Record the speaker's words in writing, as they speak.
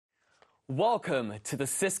Welcome to the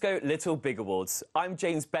Cisco Little BIG Awards. I'm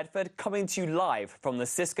James Bedford, coming to you live from the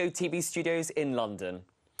Cisco TV studios in London.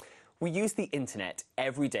 We use the internet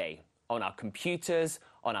every day, on our computers,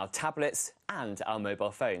 on our tablets and our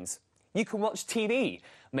mobile phones. You can watch TV,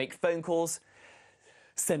 make phone calls,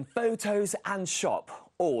 send photos and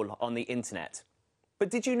shop, all on the internet. But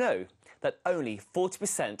did you know that only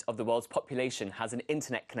 40% of the world's population has an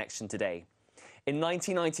internet connection today? In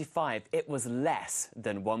 1995, it was less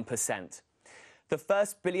than 1%. The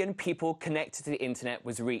first billion people connected to the internet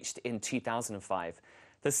was reached in 2005,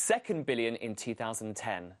 the second billion in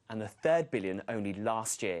 2010, and the third billion only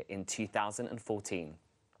last year in 2014.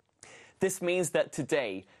 This means that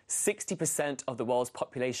today, 60% of the world's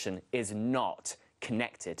population is not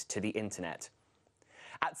connected to the internet.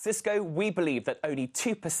 At Cisco, we believe that only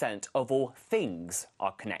 2% of all things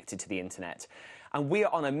are connected to the internet. And we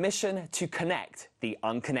are on a mission to connect the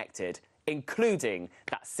unconnected, including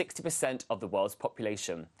that 60% of the world's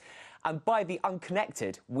population. And by the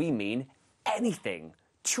unconnected, we mean anything.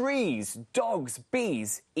 Trees, dogs,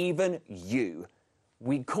 bees, even you.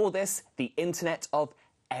 We call this the Internet of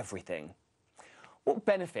Everything. What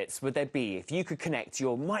benefits would there be if you could connect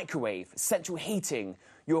your microwave, central heating,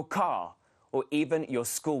 your car, or even your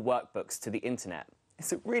school workbooks to the internet?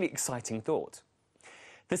 It's a really exciting thought.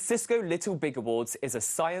 The Cisco Little BIG Awards is a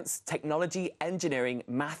science, technology, engineering,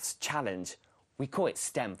 maths challenge. We call it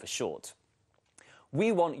STEM for short.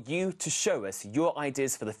 We want you to show us your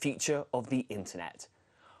ideas for the future of the internet.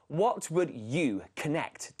 What would you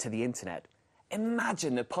connect to the internet?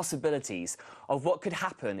 Imagine the possibilities of what could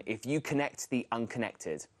happen if you connect the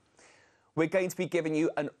unconnected. We're going to be giving you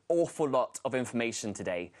an awful lot of information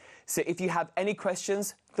today. So if you have any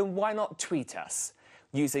questions, then why not tweet us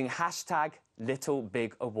using hashtag Little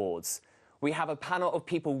BIG Awards. We have a panel of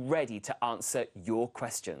people ready to answer your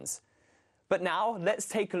questions. But now let's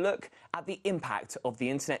take a look at the impact of the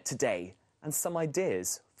internet today and some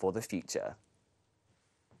ideas for the future.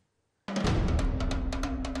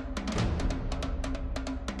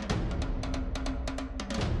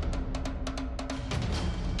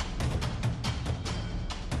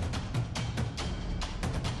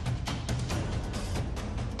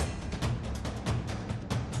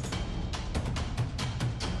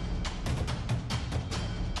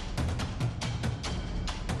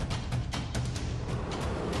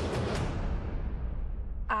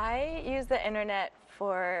 I use the internet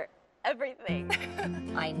for everything.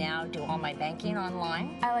 I now do all my banking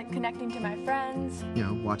online. I like connecting to my friends. You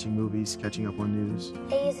know, watching movies, catching up on news.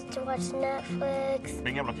 I use it to watch Netflix.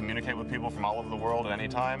 Being able to communicate with people from all over the world at any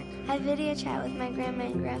time. I video chat with my grandma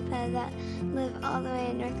and grandpa that live all the way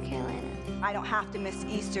in North Carolina. I don't have to miss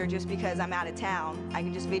Easter just because I'm out of town. I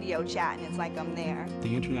can just video chat and it's like I'm there.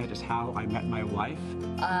 The internet is how I met my wife.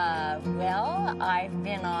 Well, I've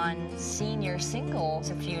been on Senior Singles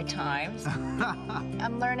a few times.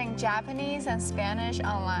 I'm learning Japanese and Spanish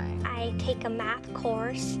online. I take a math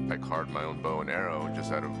course. I carved my own bow and arrow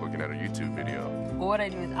just out of looking at a YouTube video. What I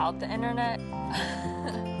do without the internet?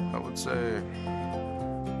 I would say...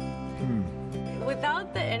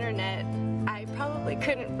 Without the internet, I probably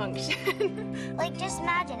couldn't function. Like, just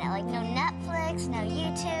imagine it, like no Netflix, no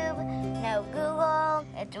YouTube, no Google.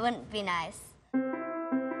 It wouldn't be nice.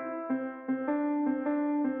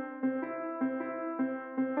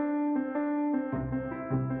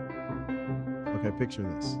 Okay, picture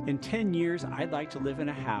this. In 10 years, I'd like to live in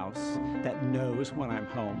a house that knows when I'm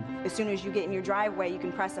home. As soon as you get in your driveway, you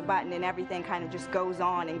can press a button and everything kind of just goes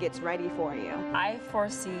on and gets ready for you. I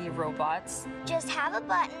foresee robots. Just have a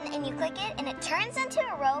button and you click it and it turns into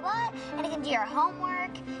a robot and it can do your homework,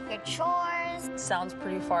 your chores. Sounds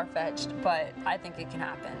pretty far-fetched, but I think it can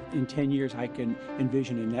happen. In 10 years, I can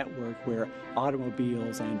envision a network where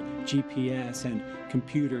automobiles and GPS and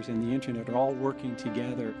computers and the internet are all working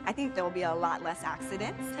together. I think there will be a lot less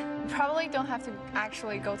accidents. Probably don't have to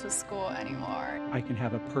actually go to school anymore. I can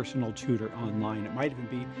have a personal tutor online. It might even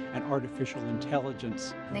be an artificial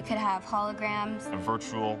intelligence. They could have holograms. A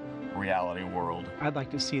virtual reality world. I'd like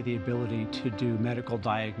to see the ability to do medical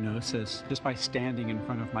diagnosis just by standing in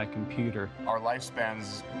front of my computer. Our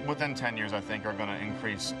lifespans within 10 years, I think, are going to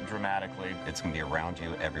increase dramatically. It's going to be around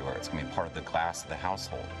you everywhere. It's going to be part of the class of the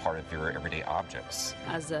household, part of your everyday objects.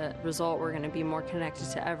 As a result, we're going to be more connected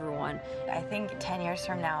to everyone. I think 10 years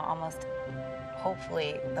from now,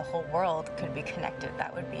 hopefully the whole world could be connected.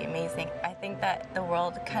 That would be amazing. I think that the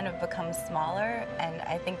world kind of becomes smaller, and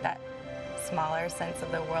I think that smaller sense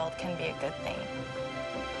of the world can be a good thing.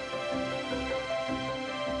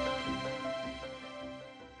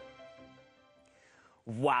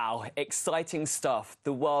 Wow, exciting stuff.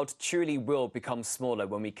 The world truly will become smaller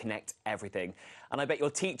when we connect everything. And I bet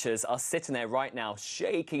your teachers are sitting there right now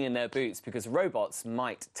shaking in their boots because robots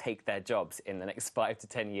might take their jobs in the next 5 to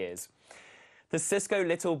 10 years. The Cisco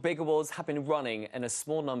Little Big Awards have been running in a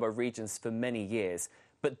small number of regions for many years,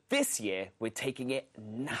 but this year we're taking it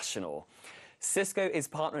national. Cisco is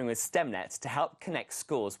partnering with STEMnet to help connect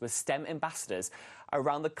schools with STEM ambassadors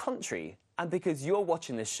around the country. And because you're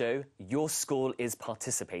watching this show, your school is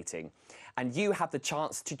participating. And you have the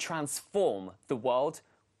chance to transform the world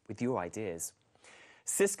with your ideas.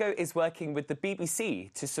 Cisco is working with the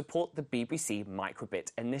BBC to support the BBC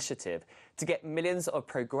Microbit initiative to get millions of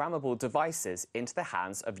programmable devices into the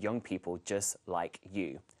hands of young people just like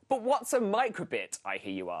you. But what's a microbit, I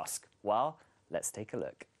hear you ask? Well, let's take a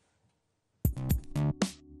look.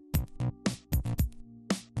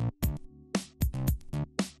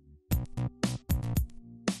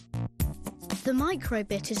 The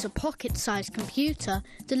microbit is a pocket-sized computer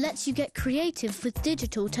that lets you get creative with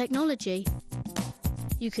digital technology.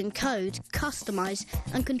 You can code, customize,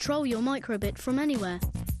 and control your microbit from anywhere.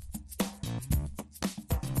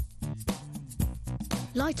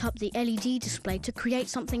 Light up the LED display to create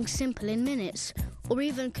something simple in minutes, or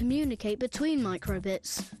even communicate between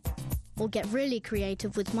microbits. Or get really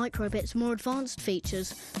creative with microbit's more advanced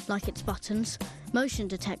features, like its buttons, motion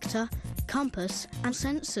detector, compass, and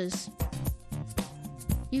sensors.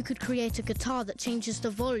 You could create a guitar that changes the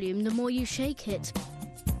volume the more you shake it.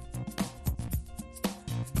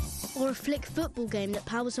 Or a flick football game that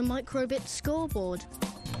powers a microbit scoreboard.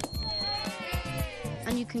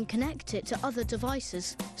 And you can connect it to other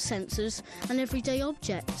devices, sensors, and everyday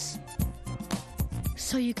objects.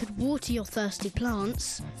 So you could water your thirsty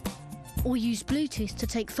plants, or use Bluetooth to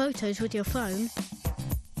take photos with your phone,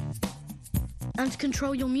 and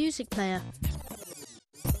control your music player.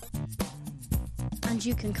 And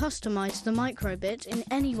you can customize the microbit in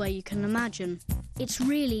any way you can imagine. It's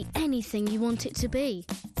really anything you want it to be.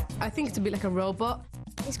 I think it's a bit like a robot.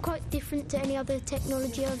 It's quite different to any other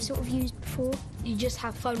technology I've sort of used before. You just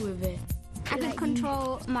have fun with it. I can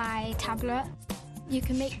control my tablet. You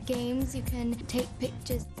can make games, you can take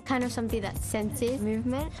pictures. Kind of something that senses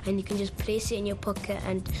movement, and you can just place it in your pocket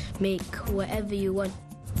and make whatever you want.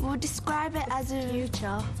 We'll describe it as a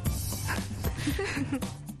future.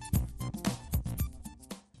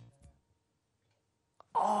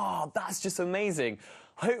 Oh, that's just amazing.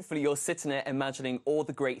 Hopefully you're sitting there imagining all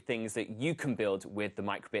the great things that you can build with the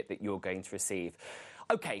microbit that you're going to receive.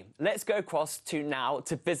 OK, let's go across to now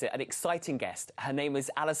to visit an exciting guest. Her name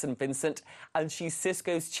is Alison Vincent, and she's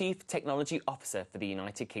Cisco's Chief Technology Officer for the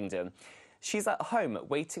United Kingdom. She's at home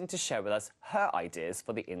waiting to share with us her ideas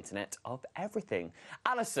for the Internet of Everything.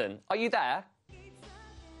 Alison, are you there?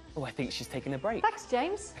 Oh, I think she's taking a break. Thanks,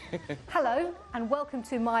 James. Hello, and welcome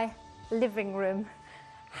to my living room.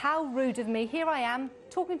 How rude of me. Here I am,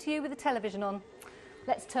 talking to you with the television on.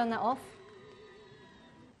 Let's turn that off.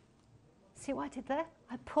 See what I did there?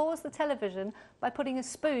 I paused the television by putting a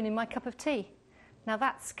spoon in my cup of tea. Now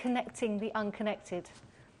that's connecting the unconnected.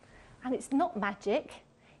 And it's not magic.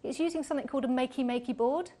 It's using something called a makey-makey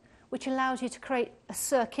board, which allows you to create a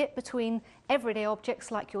circuit between everyday objects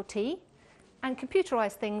like your tea and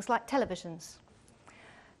computerized things like televisions.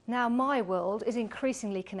 Now my world is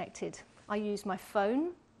increasingly connected. I use my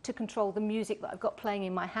phone to control the music that I've got playing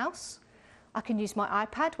in my house. I can use my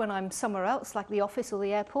iPad when I'm somewhere else, like the office or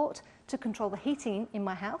the airport, to control the heating in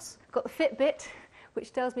my house. I've got the Fitbit,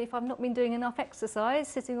 which tells me if I've not been doing enough exercise,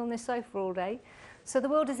 sitting on this sofa all day. So the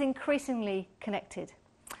world is increasingly connected.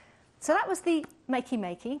 So that was the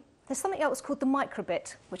makey-makey. There's something else called the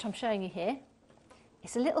microbit, which I'm showing you here.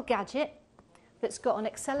 It's a little gadget that's got an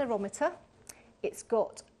accelerometer. It's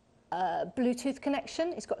got a Bluetooth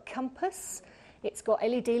connection. It's got a compass. It's got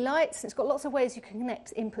LED lights. It's got lots of ways you can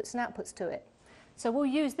connect inputs and outputs to it. So we'll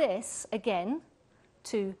use this again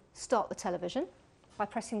to start the television by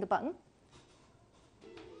pressing the button.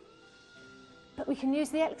 But we can use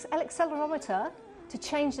the accelerometer to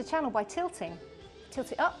change the channel by tilting.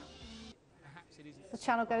 Tilt it up, the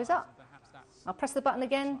channel goes up. I'll press the button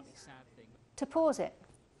again to pause it.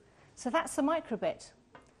 So that's the microbit.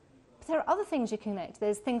 But there are other things you can connect.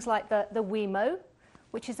 There's things like the Wemo,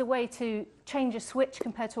 which is a way to change a switch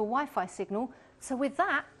compared to a Wi-Fi signal. So with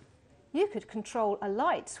that, you could control a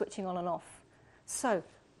light switching on and off. So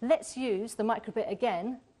let's use the microbit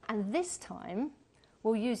again, and this time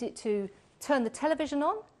we'll use it to turn the television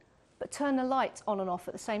on, but turn the light on and off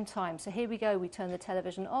at the same time. So here we go, we turn the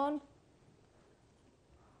television on,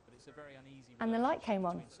 and the light came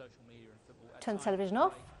on. Turn the television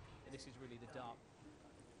off,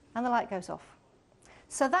 and the light goes off.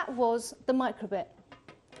 So that was the microbit.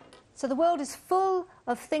 So the world is full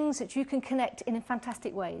of things that you can connect in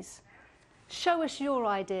fantastic ways. Show us your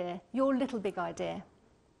idea, your little big idea.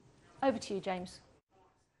 Over to you, James.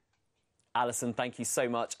 Alison, thank you so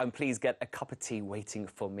much, and please get a cup of tea waiting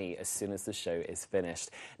for me as soon as the show is finished.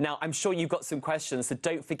 Now, I'm sure you've got some questions, so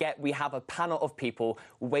don't forget we have a panel of people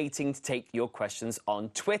waiting to take your questions on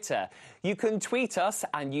Twitter. You can tweet us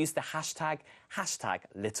and use the hashtag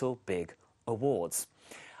 #LittleBigAwards.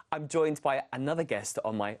 I'm joined by another guest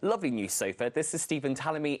on my lovely new sofa. This is Stephen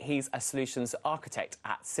Talamy. He's a solutions architect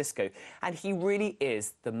at Cisco, and he really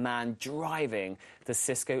is the man driving the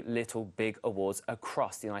Cisco Little Big Awards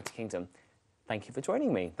across the United Kingdom. Thank you for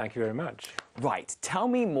joining me. Thank you very much. Right, tell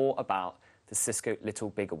me more about the Cisco Little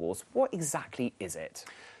Big Awards. What exactly is it?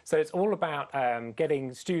 So it's all about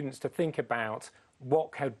getting students to think about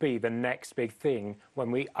what could be the next big thing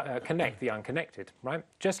when we connect the unconnected, right?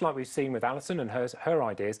 Just like we've seen with Alison and her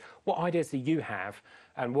ideas, what ideas do you have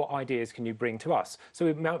and what ideas can you bring to us? So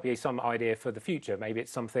it might be some idea for the future. Maybe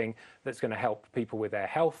it's something that's going to help people with their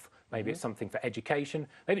health. Maybe it's something for education.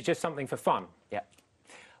 Maybe it's just something for fun. Yeah.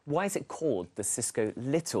 Why is it called the Cisco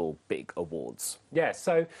Little Big Awards? Yeah,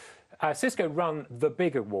 so Cisco run the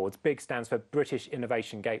BIG Awards. BIG stands for British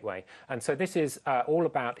Innovation Gateway. And so this is all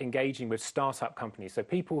about engaging with startup companies, so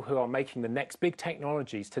people who are making the next big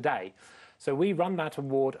technologies today. So we run that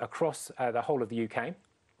award across the whole of the UK.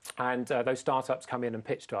 And those startups come in and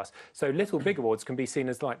pitch to us. So Little Big Awards can be seen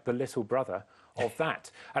as like the little brother of that.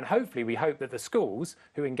 And hopefully we hope that the schools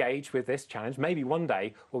who engage with this challenge, maybe one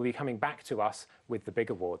day, will be coming back to us with the BIG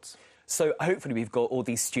Awards. So hopefully we've got all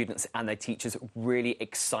these students and their teachers really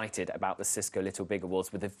excited about the Cisco Little Big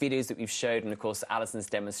Awards with the videos that we've showed and, of course, Alison's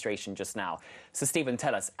demonstration just now. So, Stephen,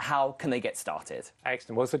 tell us, how can they get started?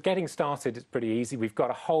 Excellent. Well, so getting started is pretty easy. We've got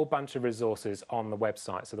a whole bunch of resources on the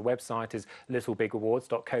website. So the website is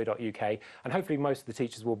littlebigawards.co.uk, and hopefully most of the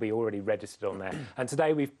teachers will be already registered on there. And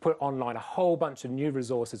today we've put online a whole bunch of new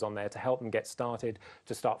resources on there to help them get started,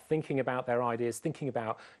 to start thinking about their ideas, thinking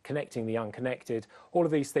about connecting the unconnected. All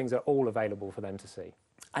of these things are all available for them to see.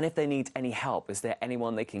 And if they need any help, is there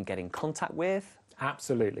anyone they can get in contact with?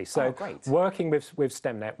 Absolutely. So working with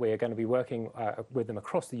STEMnet, we're going to be working with them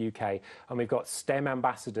across the UK, and we've got STEM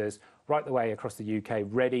ambassadors right the way across the UK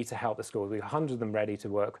ready to help the schools. We've 100 of them ready to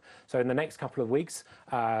work. So in the next couple of weeks,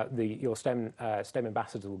 your STEM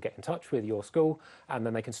ambassadors will get in touch with your school, and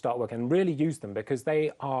then they can start working and really use them because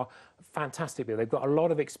they are fantastic. They've got a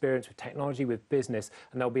lot of experience with technology, with business,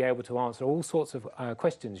 and they'll be able to answer all sorts of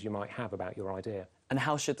questions you might have about your idea. And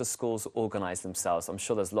how should the schools organise themselves? I'm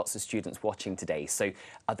sure there's lots of students watching today. So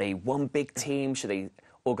are they one big team? Should they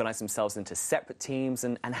organise themselves into separate teams?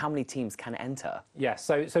 And how many teams can enter? Yes,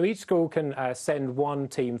 so each school can send one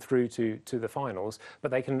team through to the finals,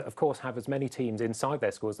 but they can, of course, have as many teams inside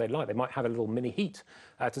their school as they'd like. They might have a little mini heat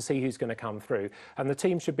to see who's going to come through. And the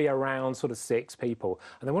team should be around sort of 6 people.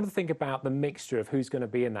 And they want to think about the mixture of who's going to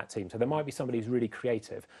be in that team. So there might be somebody who's really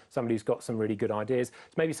creative, somebody who's got some really good ideas.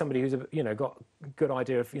 Maybe somebody who's got a good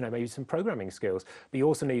idea of maybe some programming skills. But you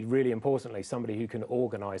also need, really importantly, somebody who can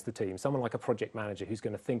organise the team. Someone like a project manager who's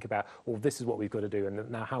going to think about, well, this is what we've got to do,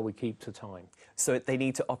 and now how we keep to time. So they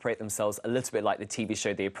need to operate themselves a little bit like the TV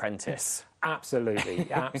show The Apprentice.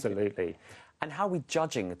 Absolutely, absolutely. And how are we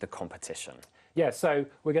judging the competition? Yeah, so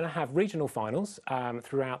we're going to have regional finals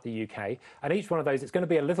throughout the UK, and each one of those, it's going to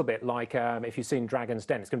be a little bit like if you've seen Dragon's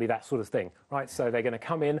Den, it's going to be that sort of thing, right? So they're going to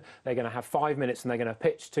come in, they're going to have 5 minutes, and they're going to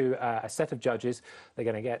pitch to a set of judges. They're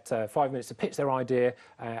going to get 5 minutes to pitch their idea,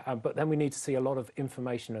 but then we need to see a lot of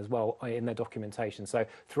information as well in their documentation. So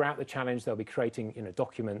throughout the challenge, they'll be creating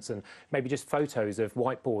documents and maybe just photos of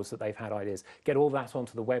whiteboards that they've had ideas. Get all that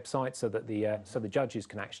onto the website so that the judges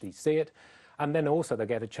can actually see it. And then also they'll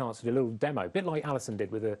get a chance to do a little demo, a bit like Alison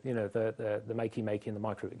did with the makey and the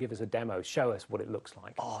micro. Give us a demo, show us what it looks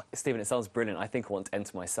like. Oh, Stephen, it sounds brilliant. I think I want to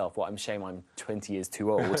enter myself. Well, I'm ashamed I'm 20 years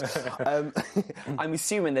too old. I'm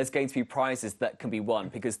assuming there's going to be prizes that can be won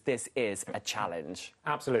because this is a challenge.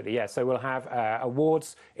 Absolutely, yes. So we'll have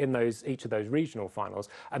awards in each of those regional finals,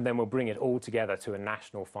 and then we'll bring it all together to a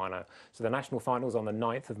national final. So the national final's on the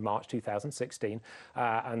 9th of March 2016,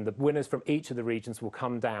 and the winners from each of the regions will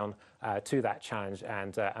come down to that challenge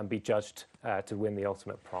and be judged to win the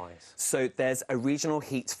ultimate prize. So there's a regional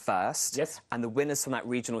heat first. Yes. And the winners from that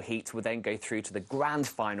regional heat will then go through to the grand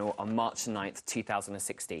final on March 9th,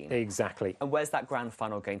 2016. Exactly. And where's that grand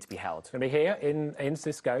final going to be held? It's going to be here in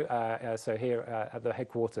Cisco, so here at the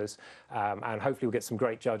headquarters, and hopefully we'll get some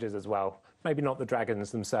great judges as well. Maybe not the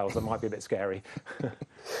dragons themselves, that might be a bit scary.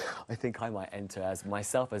 I think I might enter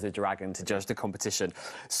myself as a dragon to judge the competition.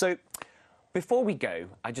 So before we go,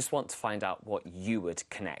 I just want to find out what you would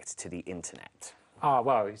connect to the internet.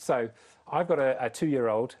 Well, so I've got a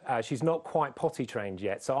 2-year-old. She's not quite potty trained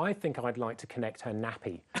yet, so I think I'd like to connect her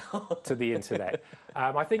nappy to the internet.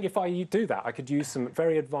 I think if I do that, I could use some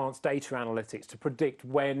very advanced data analytics to predict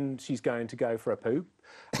when she's going to go for a poop,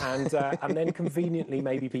 and then conveniently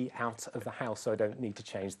maybe be out of the house so I don't need to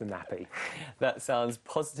change the nappy. That sounds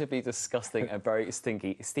positively disgusting and very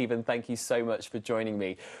stinky. Stephen, thank you so much for joining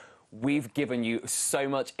me. We've given you so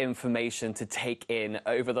much information to take in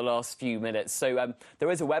over the last few minutes. So there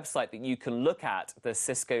is a website that you can look at, the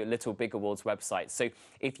Cisco Little Big Awards website. So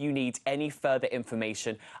if you need any further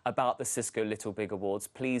information about the Cisco Little Big Awards,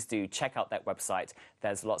 please do check out that website.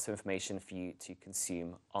 There's lots of information for you to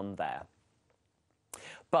consume on there.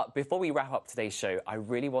 But before we wrap up today's show, I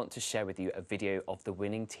really want to share with you a video of the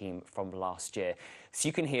winning team from last year, so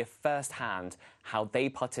you can hear firsthand how they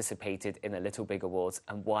participated in the Little Big Awards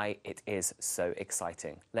and why it is so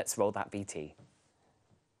exciting. Let's roll that VT.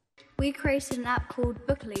 We created an app called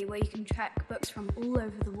Bookly where you can track books from all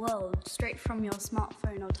over the world straight from your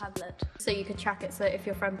smartphone or tablet. So you could track it so if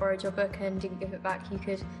your friend borrowed your book and didn't give it back, you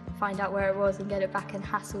could find out where it was and get it back and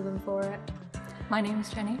hassle them for it. My name is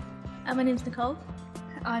Jenny. And my name's Nicole.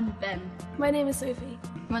 I'm Ben. My name is Sophie.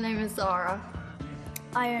 My name is Zara.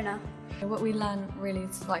 Iona. What we learned really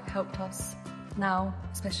has helped us now,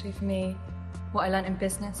 especially for me. What I learned in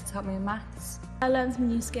business has helped me in maths. I learned some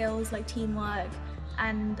new skills like teamwork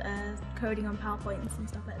and coding on PowerPoints and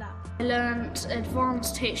stuff like that. I learned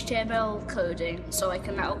advanced HTML coding so I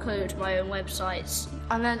can now code my own websites.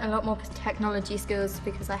 I learned a lot more technology skills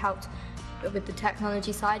because I helped with the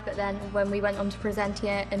technology side, but then when we went on to presenting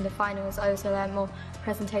it in the finals, I also learned more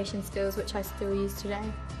presentation skills, which I still use today.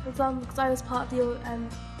 Because I was part of the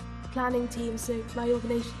planning team, so my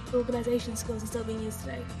organisation skills are still being used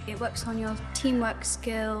today. It works on your teamwork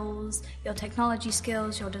skills, your technology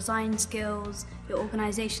skills, your design skills, your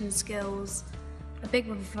organisation skills, a big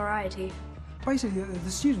variety. Basically,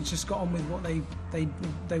 the students just got on with what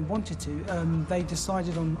they wanted to. They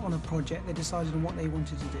decided on a project, they decided on what they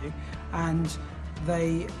wanted to do, and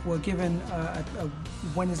they were given a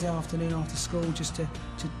Wednesday afternoon after school just to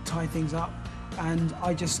tie things up, and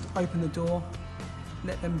I just opened the door,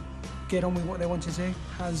 let them get on with what they wanted to do.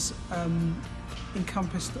 Has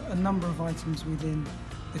encompassed a number of items within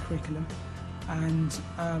the curriculum, and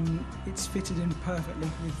it's fitted in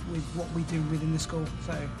perfectly with what we do within the school.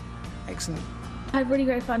 So. Excellent. I had really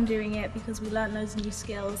great fun doing it because we learned loads of new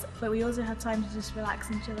skills, but we also had time to just relax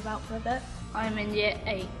and chill about for a bit. I'm in year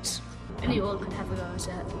 8. Anyone could have a go at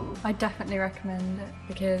it. I definitely recommend it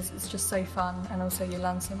because it's just so fun and also you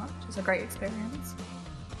learn so much. It's a great experience.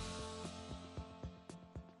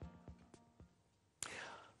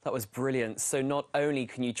 That was brilliant. So not only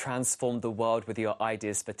can you transform the world with your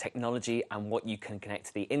ideas for technology and what you can connect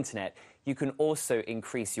to the internet, you can also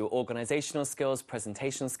increase your organizational skills,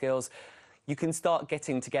 presentation skills. You can start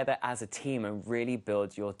getting together as a team and really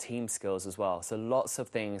build your team skills as well. So lots of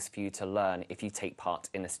things for you to learn if you take part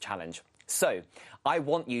in this challenge. So I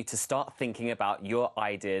want you to start thinking about your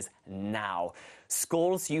ideas now.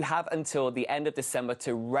 Schools, you have until the end of December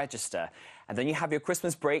to register. And then you have your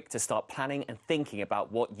Christmas break to start planning and thinking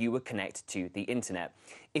about what you would connect to the internet.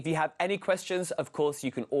 If you have any questions, of course,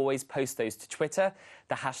 you can always post those to Twitter.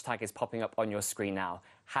 The hashtag is popping up on your screen now.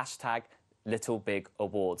 Hashtag Little Big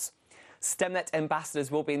Awards. STEMnet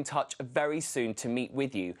ambassadors will be in touch very soon to meet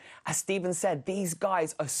with you. As Stephen said, these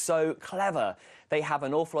guys are so clever. They have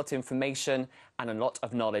an awful lot of information and a lot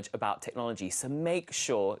of knowledge about technology, so make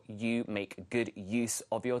sure you make good use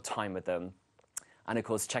of your time with them. And of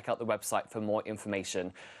course, check out the website for more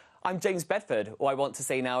information. I'm James Bedford. All I want to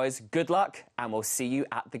say now is good luck, and we'll see you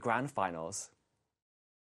at the grand finals.